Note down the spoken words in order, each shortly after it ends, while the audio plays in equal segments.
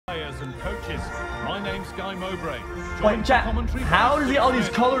and coaches. My name's Guy Mowbray. Wait, chat, how does he get all these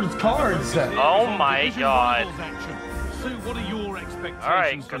colored cards? Oh my god. Sue, what are your expectations?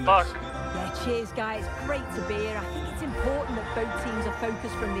 Alright, good luck. Yeah, cheers, guys. Great to be here. I think it's important that both teams are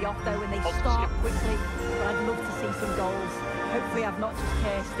focused from the off, though, and they start quickly. But I'd love to see some goals. Hopefully, I've not just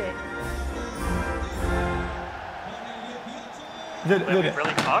cursed it.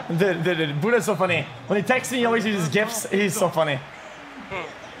 Dude, Buddha's so funny. When he texts me, he always uses GIFs. He's so funny.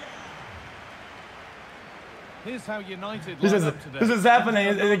 Here's how United This is happening,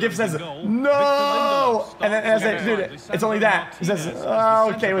 and the GIF says, no! And then I say, dude, it's only that. He says,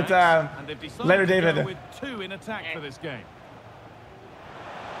 oh, okay, with later David. With 2 in attack for this game.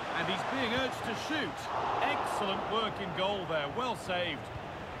 And he's being urged to shoot. Excellent work in goal there. Well saved.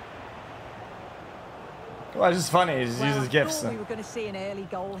 Well, it's just funny. He just uses GIFs. We were going to see an early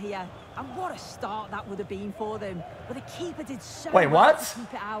goal here. And what a start that would have been for them. But the keeper did so well to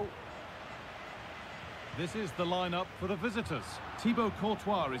keep it out. This is the lineup for the visitors. Thibaut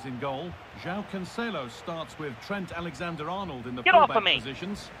Courtois is in goal. João Cancelo starts with Trent Alexander-Arnold in the fullback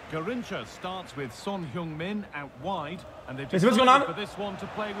positions. Garrincha starts with Son Heung-min out wide, and they've decided for this one to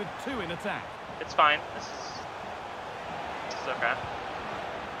play with 2 in attack. It's fine. This is okay.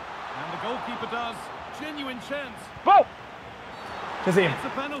 And the goalkeeper does. Genuine chance. Whoa!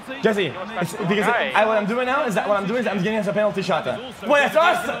 Jesse, because what I'm doing now is that I'm getting us a penalty shot. Wait, it's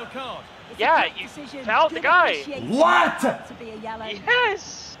us! Yeah, you fouled the guy. What?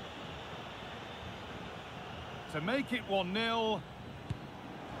 Yes. To make it 1-0.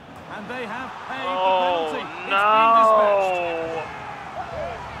 And they have paid the penalty. No.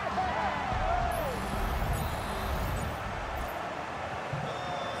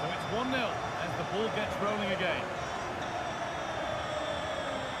 So it's 1-0 as the ball gets rolling again.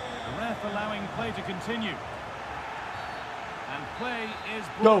 The ref allowing play to continue. And play is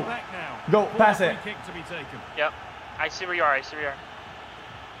brought back now. Go, pass it. Free kick to be taken. Yep. I see where you are. I see where you are.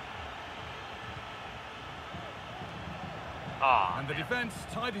 Ah. And the defense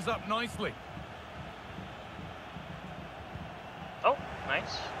tidies up nicely. Oh,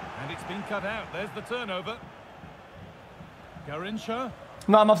 nice. And it's been cut out. There's the turnover. Garrincha.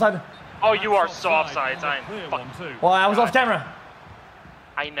 No, I'm offside. Oh, you are so offside. Well, I was off camera.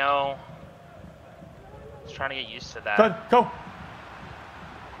 I know. I was trying to get used to that. Good, go.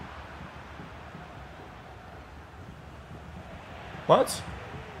 What?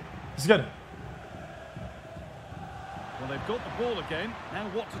 This is good. Well, they've got the ball again. Now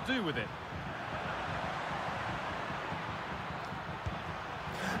what to do with it?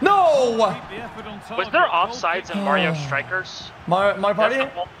 No! Was there offsides in Mario Strikers? My party?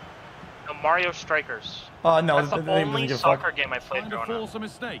 No, Mario Strikers. No, that's the only soccer game I played growing up. Force a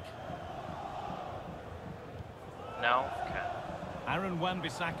mistake. No? Okay. Aaron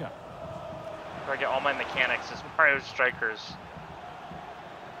Wan-Bissaka. Where I get all my mechanics is Mario Strikers.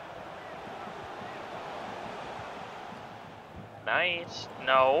 Nice.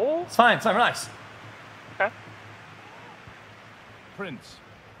 No. It's fine, relax. Okay. Prince.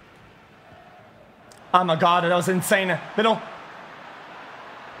 Oh my god, that was insane. Middle.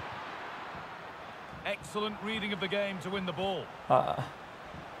 Excellent reading of the game to win the ball.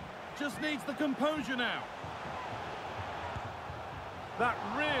 Just needs the composure now. That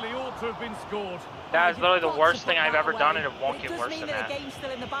really ought to have been scored. That is literally the worst thing I've ever done, and it won't get worse than that.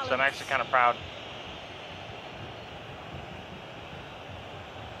 So I'm actually kind of proud.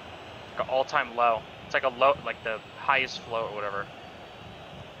 Like an all-time low. It's like a low, like the highest float or whatever.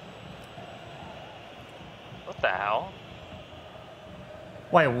 What the hell?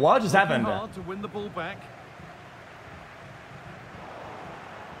 Wait, what just happened? Hard to win the ball back.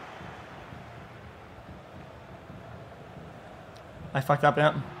 I fucked up,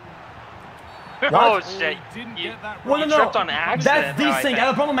 yeah. Oh shit! You tripped on accident. That's decent. I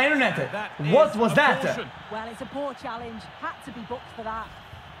have a problem with my internet. What was that? Well, it's a poor challenge. Had to be booked for that.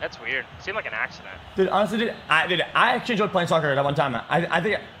 That's weird. It seemed like an accident. Dude, honestly, I actually enjoyed playing soccer at one time. I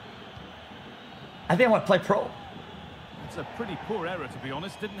think I want to play pro. It's a pretty poor error, to be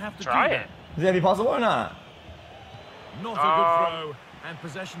honest. Didn't have to try do it. Is that be possible or not? Not a good throw, and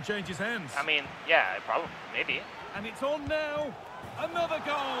possession changes hands. I mean, yeah, probably, maybe. And it's on now. Another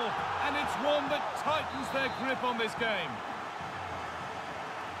goal, and it's one that tightens their grip on this game.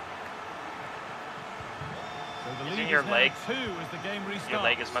 So the lead your is leg? 2 as the game restarts. Your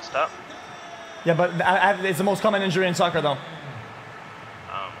leg is messed up. Yeah, but it's the most common injury in soccer, though.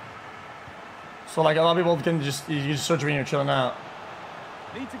 So like a lot of people can just use surgery and you're chilling out.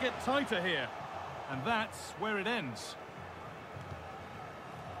 Need to get tighter here, and that's where it ends.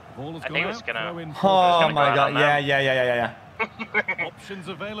 Ball has I think it was gonna. Oh my god! Yeah. Options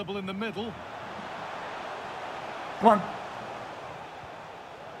available in the middle. Come on.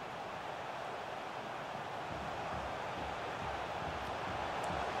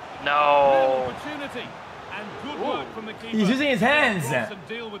 No. Opportunity and good work from the keeper. He's using his hands. And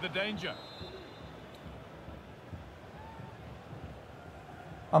deal with the danger.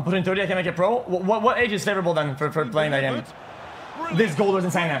 I'm putting 30. I can make it pro. What age is favorable then for playing that game? This goal was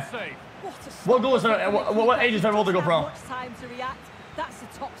insane. What goal is what age is favorable to go pro? Much time to react. That's a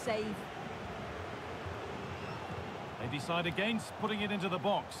top save. They decide against putting it into the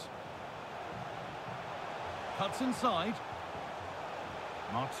box. Cuts inside.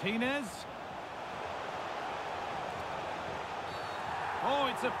 Martinez. Oh,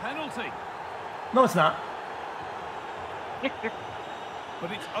 it's a penalty. No, it's not.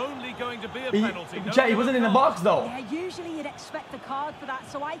 But it's only going to be a penalty. He wasn't in the box, though. Yeah, usually you'd expect a card for that,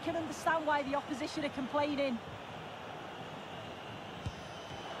 so I can understand why the opposition are complaining.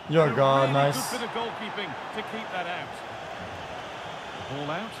 You're gone, nice. Good bit of goalkeeping to keep that out.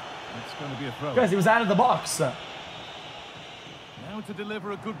 Ball out. It's going to be a throw. Guys, he was out of the box. Now to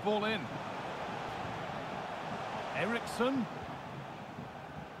deliver a good ball in. Eriksson.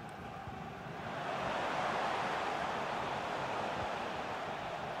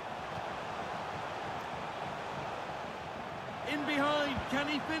 In behind, can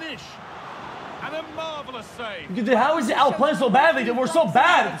he finish? And a marvellous save. How is Al playing so badly? We're so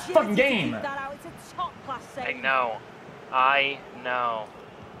bad at this fucking game. It's a top-class save. I know.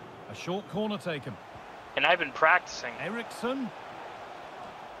 A short corner taken. And I've been practicing. Eriksson.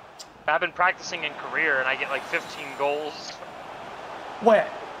 I've been practicing in career, and I get like 15 goals. Wait,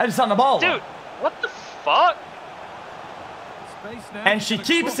 I just on the ball. Dude, what the fuck? Space now. And she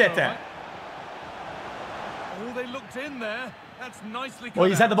keeps it there. Oh, they looked in there. That's nicely. Well,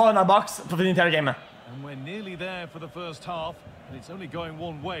 he's had the ball in our box for the entire game. And we're nearly there for the first half, and it's only going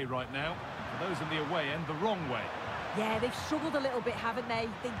one way right now. For those in the away end, the wrong way. Yeah, they've struggled a little bit, haven't they?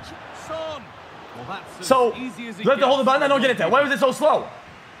 Son. Well, that's so as easy as it do I have to hold the button? I don't get it there. Why was it so slow?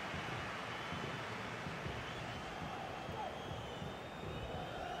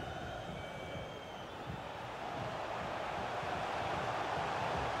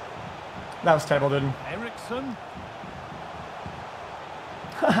 That was terrible, dude. Eriksson.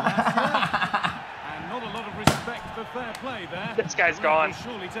 And not a lot of respect for fair play there. This guy's gone.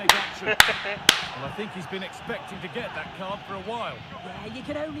 Surely take action. Well, I think he's been expecting to get that card for a while. Yeah, you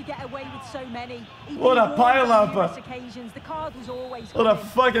can only get away with so many. What a pile-up. Occasions. The card was always what a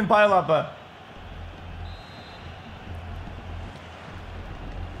fucking pile-up.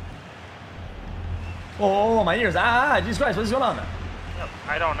 Oh, my ears. Jesus Christ, what is going on?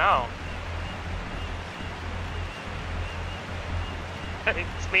 I don't know.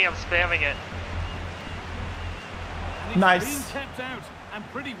 It's me, I'm spamming it. Nice. Being kept out, and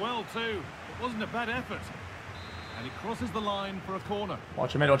pretty well too. It wasn't a bad effort. And he crosses the line for a corner.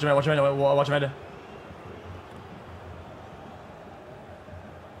 Watch him, watch him, watch him, watch him.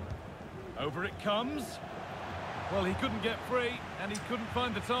 Over it comes. Well, he couldn't get free, and he couldn't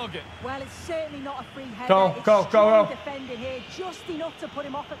find the target. Well, it's certainly not a free header. Go. Defending here, just enough to put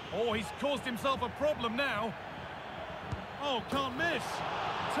him off. Oh, he's caused himself a problem now. Oh, can't miss.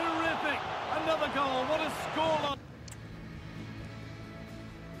 Terrific. Another goal. What a scoreline.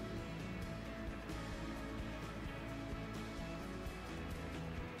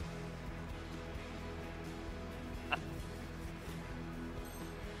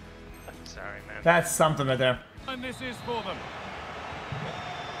 Sorry, man. That's something right there. And this is for them.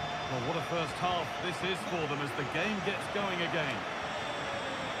 Well, what a first half this is for them as the game gets going again.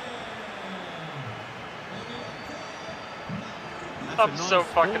 I'm so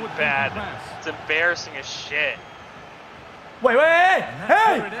fucking bad. It's embarrassing as shit. Wait,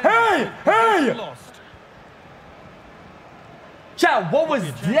 hey! Chat, what was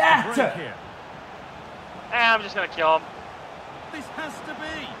that? I'm just gonna kill him. This has to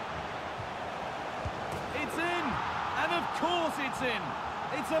be. It's in, and of course it's in.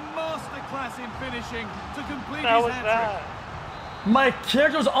 It's a masterclass in finishing to complete his hat-trick. My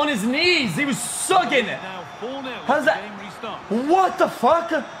character was on his knees. He was sucking it. Now 4-0. How's that? Game restart. What the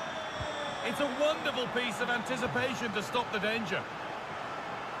fuck? It's a wonderful piece of anticipation to stop the danger.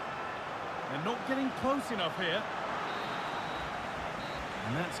 They're not getting close enough here.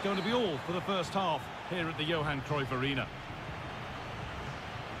 And that's going to be all for the first half here at the Johan Cruyff Arena.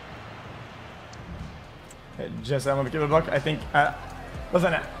 Just I'm gonna give it a look. I think.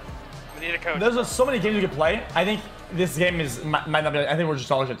 Listen, we need a coach. There's just so many games you could play. I think this game might not be. I think we're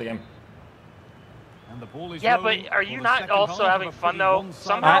just all shit the game. And the ball is yeah, but are you not also having fun though?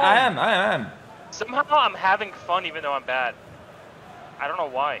 Somehow I am. Somehow I'm having fun even though I'm bad. I don't know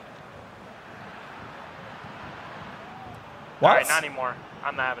why. What? Alright, not anymore.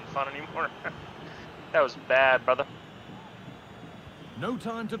 I'm not having fun anymore. That was bad, brother. No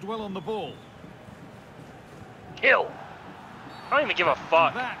time to dwell on the ball. Kill. I don't even give a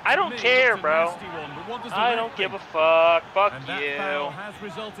fuck. I don't care, bro. I don't give a fuck. Fuck you.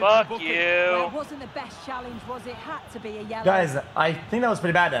 Fuck you. Well, it wasn't the best challenge, was it? Had to be a yellow. Guys, I think that was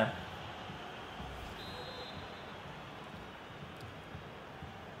pretty bad then.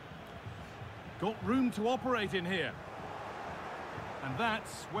 Got room to operate in here. And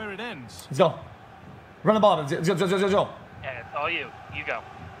that's where it ends. Let's go. Run the ball. Let's go. Yeah, it's all you. You go.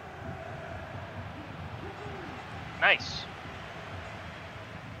 Nice.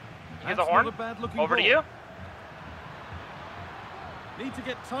 You get the horn? Over to you. Need to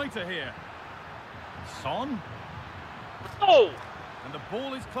get tighter here. Son. Oh! And the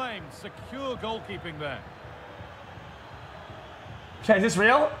ball is claimed. Secure goalkeeping there. Okay, is this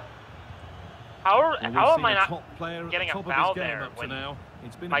real? How am I not getting a foul there when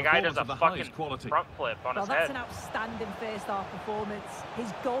my guy does a fucking front flip on his head? That's an outstanding first half performance.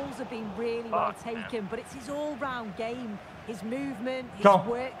 His goals have been really well taken, but it's his all-round game. His movement, his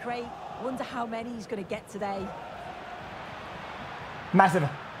work rate. Wonder how many he's going to get today. Massive.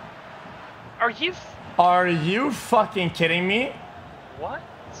 Are you fucking kidding me? What?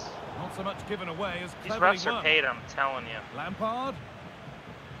 Not so much given away as these refs are paid, I'm telling you. Lampard.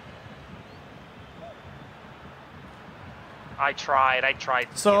 I tried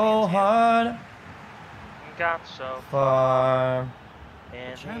so hard. Got so far.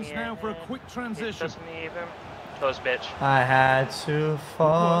 A chance now for a quick transition. Doesn't even close, bitch. I had to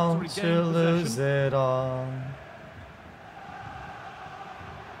fall to lose it all.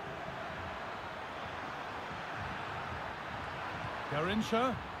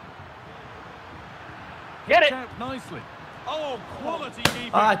 Garincha. Get it! Out nicely. Oh, quality keeping.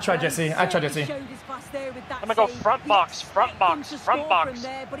 I tried, Jesse. I tried, Jesse. I'm gonna go front box, front box, front box.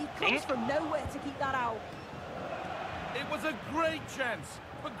 But he comes from nowhere to keep that out. It was a great chance,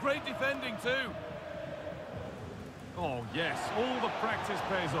 but great defending too. Oh yes, all the practice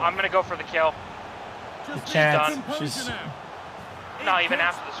pays off. I'm gonna go for the kill. Just done. Not even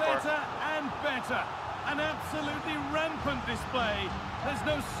after the score. Better and better. An absolutely rampant display. There's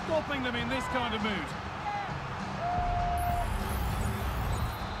no stopping them in this kind of mood.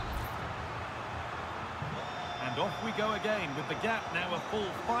 And off we go again with the gap now a full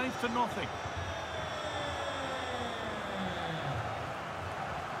 5-0.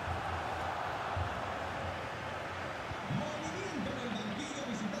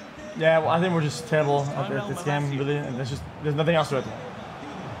 Yeah, well, I think we're just terrible at this game, really. And there's nothing else to it.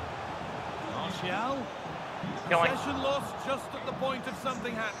 Martial. Possession lost just at the point of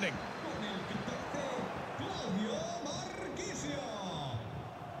something happening.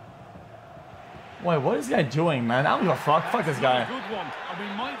 Wait, what is this guy doing, man? I don't give a fuck. Fuck this guy. Good one. And we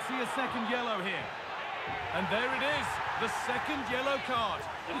might see a second yellow here. And there it is, the second yellow card.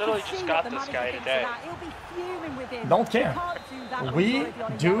 You literally just got this guy today. Don't care. We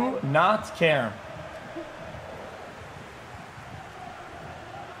do not care.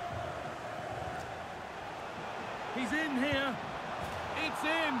 He's in here. It's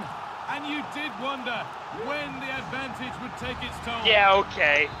in. And you did wonder when the advantage would take its toll. Yeah,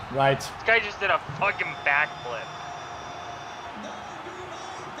 okay. Right. This guy just did a fucking backflip.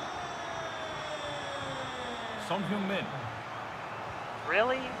 Son Heung-min.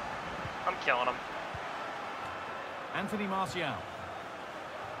 Really? I'm killing him. Anthony Martial.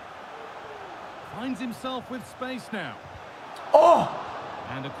 Finds himself with space now. Oh!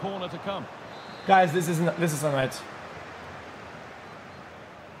 And a corner to come. Guys, this isn't right.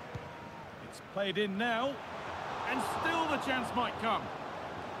 It's played in now. And still the chance might come.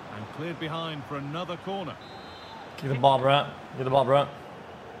 And cleared behind for another corner. Get the ball, bro. Get the ball, bro.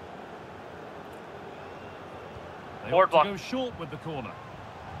 They want to go short with the corner.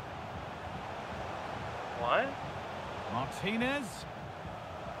 What? Martinez.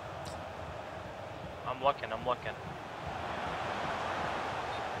 I'm looking. And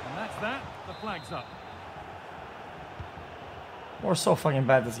that's that. The flag's up. We're so fucking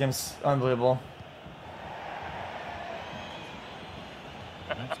bad. This game's unbelievable.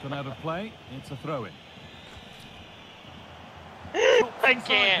 That's gone out of play. It's a throw-in. I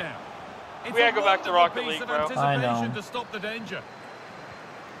can't. We gotta go back to Rocket League, bro. I know. To stop the danger.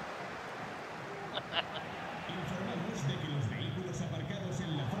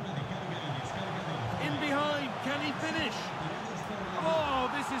 In behind, can he finish?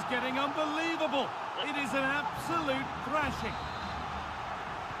 Oh, this is getting unbelievable. It is an absolute thrashing.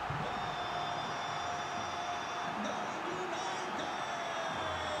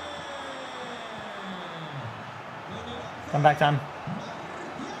 Come back time.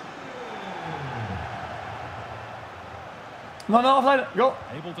 No, offside. Go.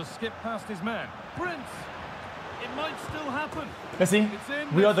 Able to skip past his man. Prince. It might still happen.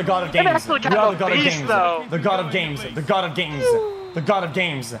 Messi, we are the god of games. We are the god of games. The god of games. The god of games. The god of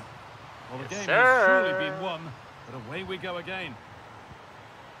games. Well, the game has surely been won, but away we go again.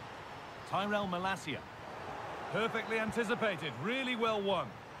 Tyrell Malacia. Perfectly anticipated. Really well won.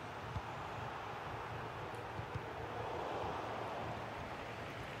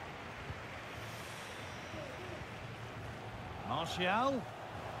 Martial.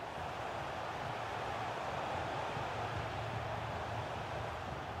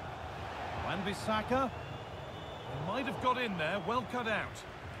 Wan-Bissaka. He might have got in there. Well cut out.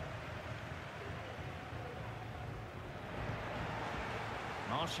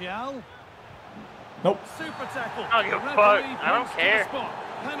 Martial. Nope. Super tackle. I don't give a fuck. I don't care.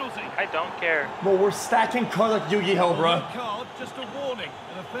 Penalty. I don't care. Well, we're stacking cards like Yu-Gi-Oh, bro. Card, just a warning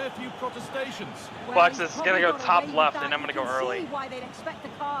and a fair few protestations. Watch this. It's gonna go top left, and I'm gonna go early. And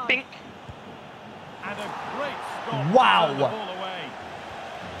Bink. a great stop. Wow. To turn the ball away.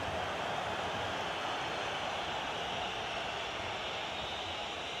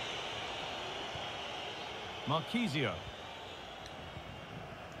 Marquisio.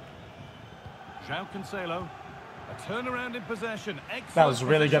 João Cancelo. A turnaround in possession. Excellent. That was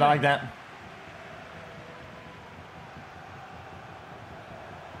really good. I like that.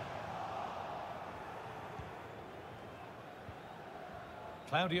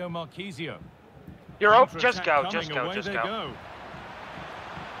 Claudio Marquisio. You're open. Just go. Just go. Just go. Go.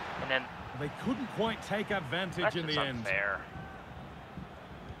 And then They couldn't quite take advantage that's in just the end. unfair.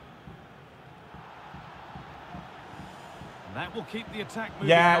 And that will keep the attack moving.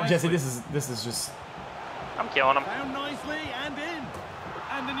 Yeah, nicely. Jesse, this is just. I'm killing him. Found nicely and in.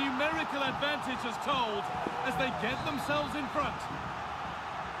 And the numerical advantage is told as they get themselves in front.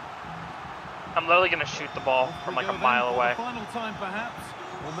 I'm literally gonna shoot the ball from like a mile For away. the final time perhaps,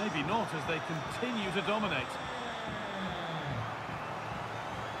 or maybe not as they continue to dominate.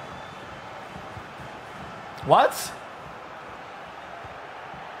 What?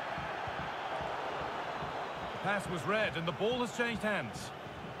 The pass was red and the ball has changed hands.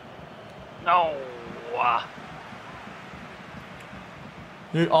 No.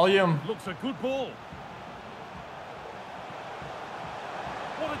 All you. Looks a good ball.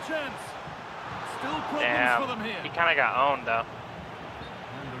 What a chance. Still problems for them Damn. here. He kind of got owned though.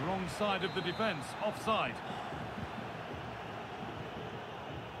 And the wrong side of the defense, offside.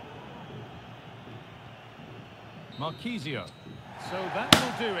 Marquisio. So that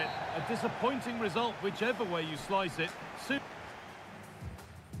will do it. A disappointing result, whichever way you slice it.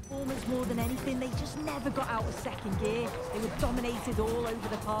 Almost more than anything, they just never got out of second gear. They were dominated all over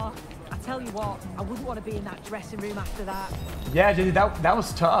the park. I tell you what, I wouldn't want to be in that dressing room after that. Yeah, Jesse, that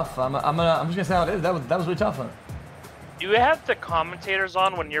was tough. I'm just gonna say how it is. That was really tough. Do you have the commentators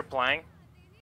on when you're playing?